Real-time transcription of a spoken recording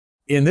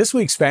In this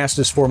week's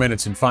Fastest 4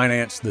 Minutes in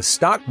Finance, the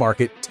stock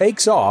market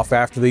takes off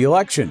after the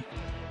election.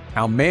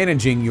 How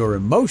managing your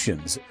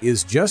emotions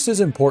is just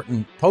as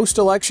important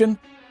post-election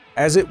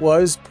as it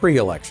was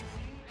pre-election.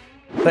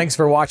 Thanks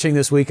for watching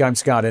this week. I'm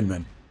Scott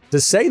Inman.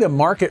 To say the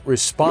market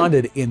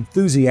responded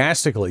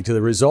enthusiastically to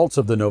the results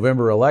of the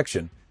November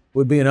election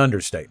would be an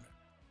understatement.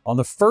 On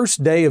the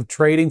first day of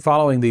trading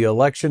following the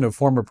election of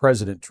former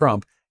President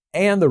Trump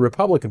and the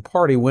Republican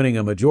Party winning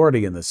a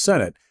majority in the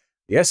Senate,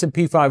 the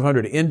S&P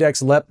 500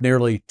 index leapt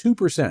nearly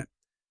 2%.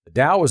 The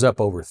Dow was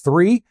up over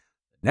 3%,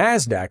 the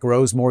NASDAQ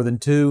rose more than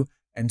 2%,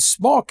 and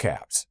small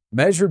caps,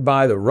 measured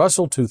by the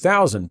Russell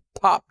 2000,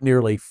 popped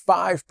nearly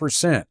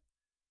 5%.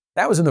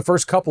 That was in the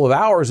first couple of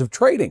hours of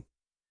trading.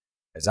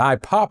 As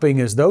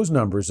eye-popping as those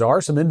numbers are,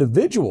 some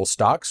individual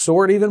stocks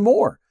soared even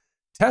more.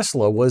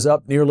 Tesla was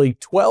up nearly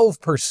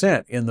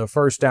 12% in the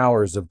first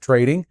hours of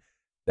trading.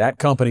 That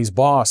company's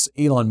boss,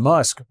 Elon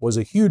Musk, was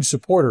a huge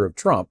supporter of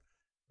Trump.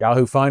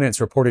 Yahoo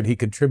Finance reported he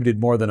contributed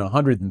more than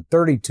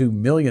 $132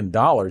 million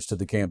to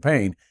the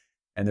campaign,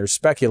 and there's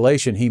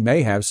speculation he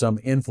may have some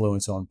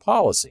influence on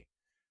policy.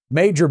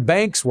 Major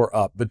banks were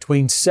up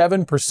between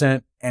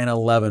 7% and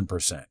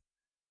 11%.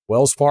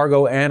 Wells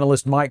Fargo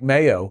analyst Mike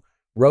Mayo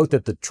wrote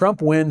that the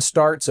Trump win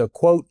starts a,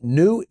 quote,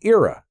 new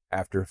era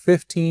after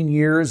 15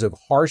 years of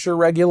harsher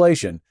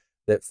regulation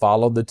that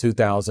followed the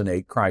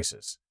 2008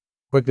 crisis.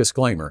 Quick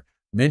disclaimer,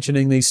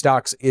 mentioning these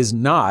stocks is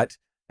not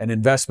an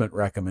investment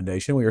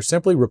recommendation. We are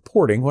simply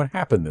reporting what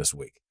happened this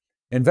week.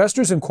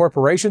 Investors and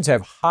corporations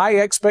have high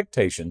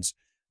expectations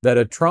that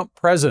a Trump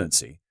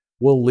presidency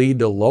will lead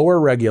to lower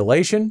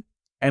regulation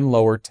and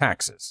lower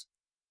taxes.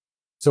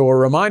 So a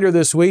reminder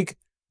this week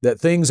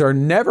that things are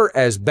never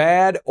as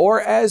bad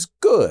or as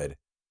good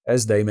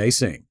as they may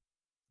seem.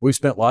 We've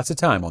spent lots of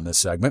time on this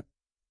segment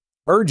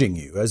urging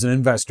you as an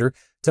investor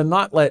to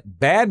not let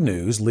bad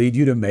news lead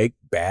you to make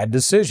bad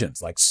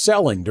decisions, like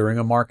selling during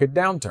a market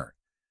downturn.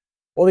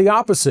 Well, the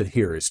opposite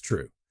here is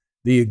true.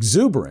 The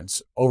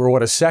exuberance over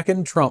what a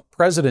second Trump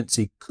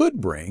presidency could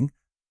bring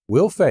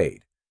will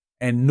fade,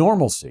 and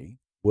normalcy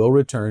will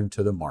return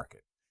to the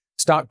market.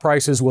 Stock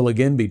prices will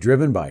again be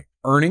driven by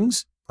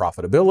earnings,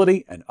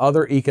 profitability, and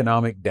other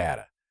economic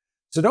data.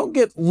 So don't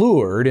get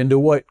lured into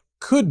what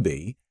could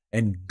be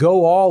and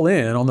go all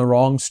in on the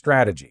wrong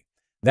strategy.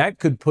 That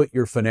could put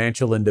your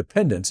financial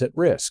independence at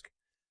risk.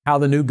 How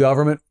the new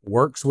government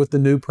works with the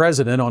new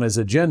president on his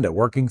agenda,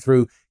 working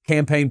through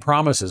campaign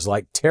promises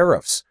like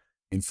tariffs,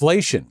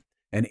 inflation,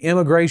 and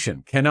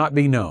immigration cannot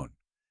be known.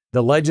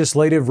 The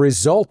legislative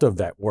result of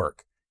that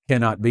work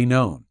cannot be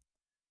known.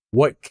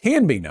 What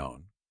can be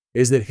known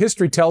is that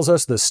history tells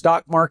us the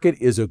stock market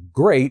is a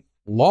great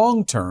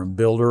long-term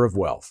builder of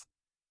wealth.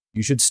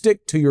 You should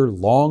stick to your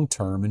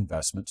long-term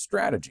investment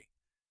strategy,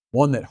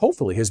 one that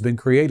hopefully has been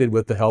created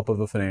with the help of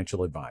a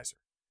financial advisor.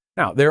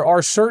 Now, there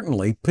are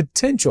certainly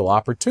potential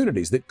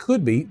opportunities that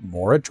could be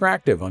more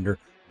attractive under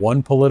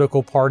one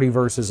political party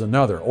versus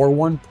another, or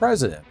one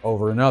president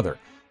over another.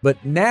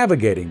 But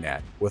navigating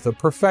that with a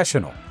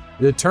professional,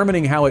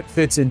 determining how it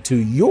fits into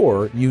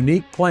your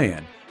unique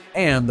plan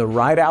and the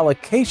right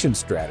allocation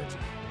strategy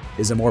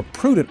is a more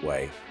prudent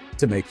way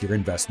to make your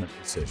investment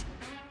decision.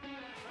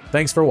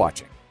 Thanks for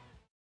watching.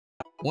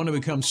 Want to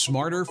become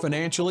smarter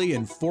financially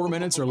in 4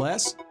 minutes or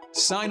less?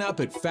 Sign up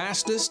at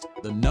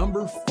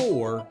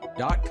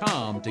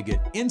fastest4.com to get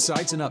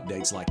insights and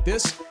updates like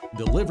this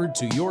delivered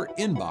to your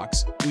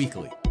inbox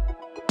weekly.